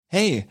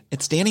Hey,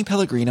 it's Danny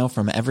Pellegrino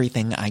from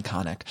Everything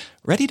Iconic.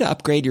 Ready to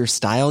upgrade your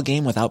style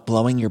game without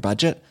blowing your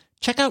budget?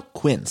 Check out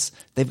Quince.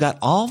 They've got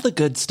all the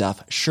good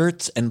stuff,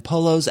 shirts and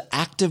polos,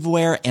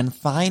 activewear, and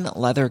fine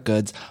leather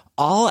goods,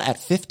 all at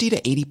 50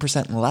 to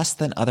 80% less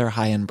than other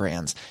high-end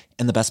brands.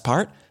 And the best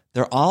part?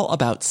 They're all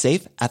about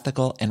safe,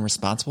 ethical, and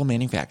responsible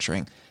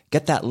manufacturing.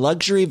 Get that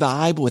luxury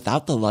vibe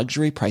without the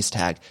luxury price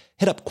tag.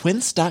 Hit up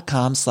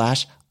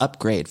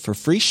quince.com/upgrade for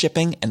free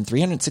shipping and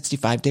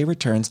 365-day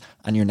returns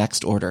on your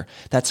next order.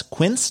 That's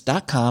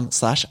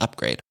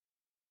quince.com/upgrade.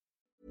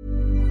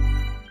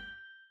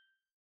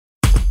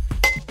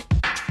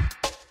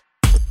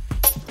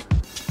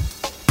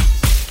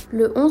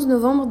 Le 11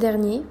 novembre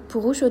dernier,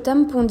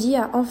 Purushottam Pandey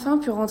a enfin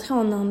pu rentrer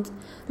en Inde,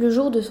 le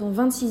jour de son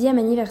 26e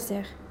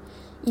anniversaire.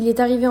 Il est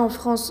arrivé en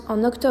France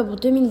en octobre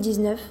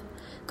 2019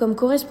 comme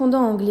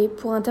correspondant anglais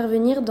pour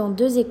intervenir dans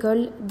 2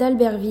 écoles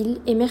d'Albertville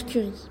et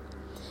Mercury.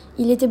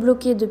 Il était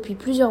bloqué depuis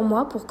plusieurs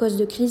mois pour cause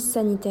de crise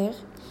sanitaire.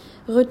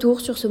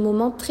 Retour sur ce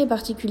moment très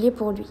particulier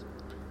pour lui.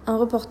 Un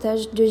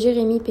reportage de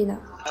Jérémy Pénat.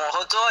 Mon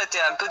retour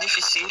était un peu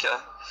difficile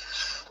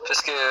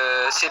parce que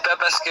c'est pas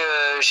parce que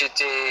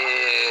j'étais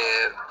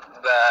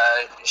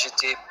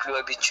plus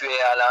habitué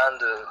à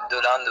l'Inde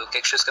ou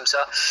quelque chose comme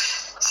ça.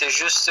 C'est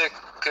juste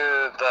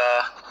que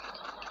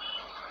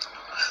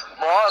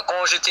moi,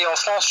 quand j'étais en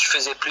France, je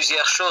faisais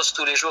plusieurs choses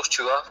tous les jours,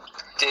 tu vois.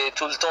 C'était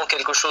tout le temps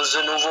quelque chose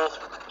de nouveau.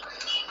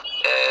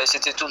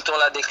 C'était tout le temps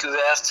la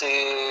découverte.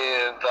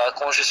 Et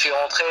quand je suis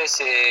rentré,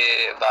 ça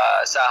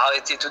a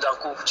arrêté tout d'un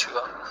coup, tu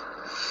vois.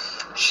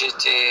 Il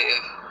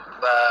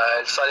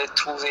fallait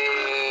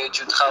trouver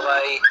du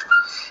travail.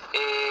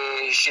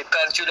 Et j'ai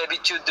perdu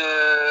l'habitude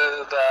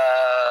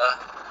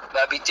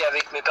d'habiter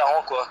avec mes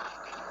parents, quoi.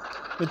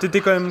 Mais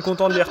t'étais quand même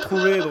content de les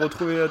retrouver et de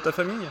retrouver ta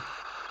famille ?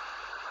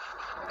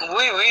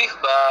 Oui.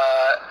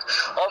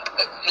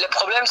 Le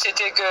problème,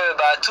 c'était que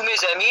tous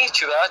mes amis,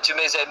 tu vois, tous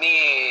mes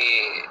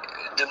amis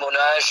de mon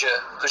âge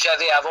que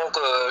j'avais avant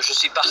que je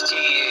suis parti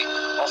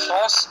en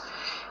France,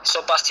 ils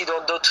sont partis dans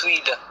d'autres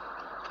villes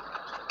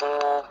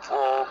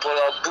pour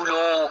leur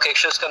boulot ou quelque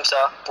chose comme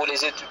ça, pour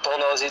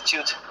leurs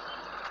études.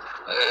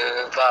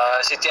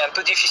 C'était un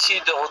peu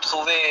difficile de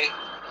retrouver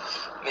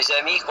mes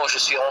amis quand je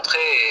suis rentré.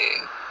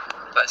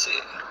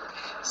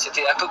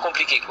 C'était un peu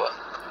compliqué, quoi.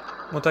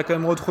 Bon, t'as quand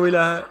même retrouvé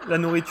la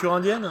nourriture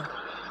indienne ?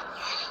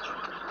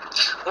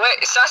 Ouais,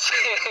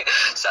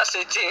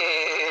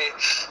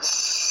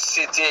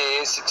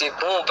 c'était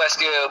bon parce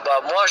que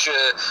moi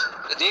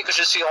dès que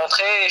je suis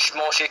rentré, je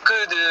mangeais que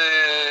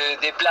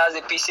des plats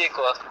épicés,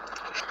 quoi.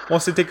 Bon,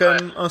 c'était quand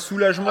même un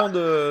soulagement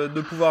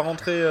de pouvoir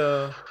rentrer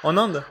en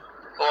Inde ?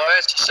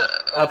 Ouais, c'est ça.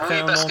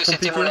 Après parce que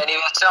c'était mon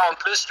anniversaire en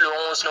plus le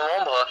 11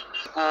 novembre.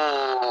 Du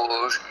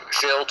coup,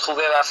 j'ai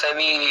retrouvé ma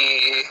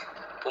famille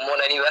pour mon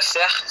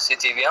anniversaire,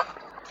 c'était bien.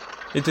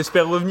 Et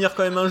t'espères revenir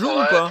quand même un jour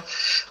ou pas ?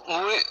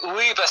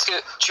 Oui, parce que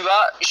tu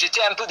vois,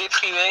 j'étais un peu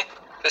déprimé.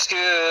 Parce que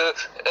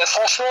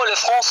franchement, la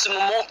France me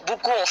manque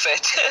beaucoup en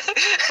fait.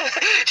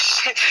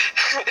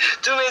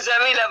 Tous mes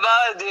amis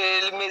là-bas,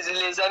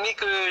 les amis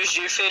que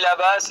j'ai fait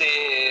là-bas,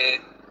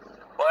 c'est...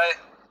 Ouais.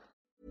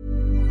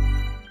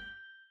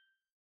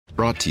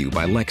 Brought to you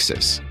by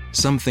Lexus.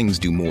 Some things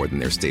do more than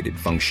their stated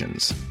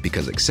functions,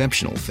 because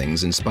exceptional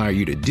things inspire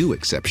you to do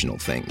exceptional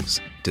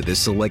things. To this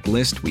select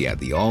list, we add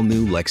the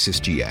all-new Lexus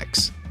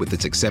GX. With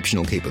its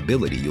exceptional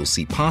capability, you'll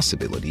see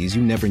possibilities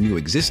you never knew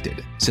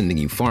existed, sending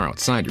you far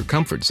outside your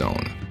comfort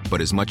zone.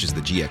 But as much as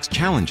the GX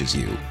challenges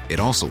you,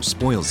 it also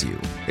spoils you.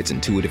 Its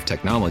intuitive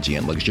technology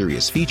and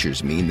luxurious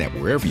features mean that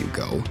wherever you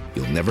go,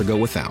 you'll never go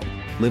without.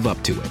 Live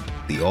up to it.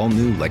 The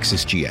all-new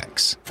Lexus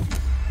GX.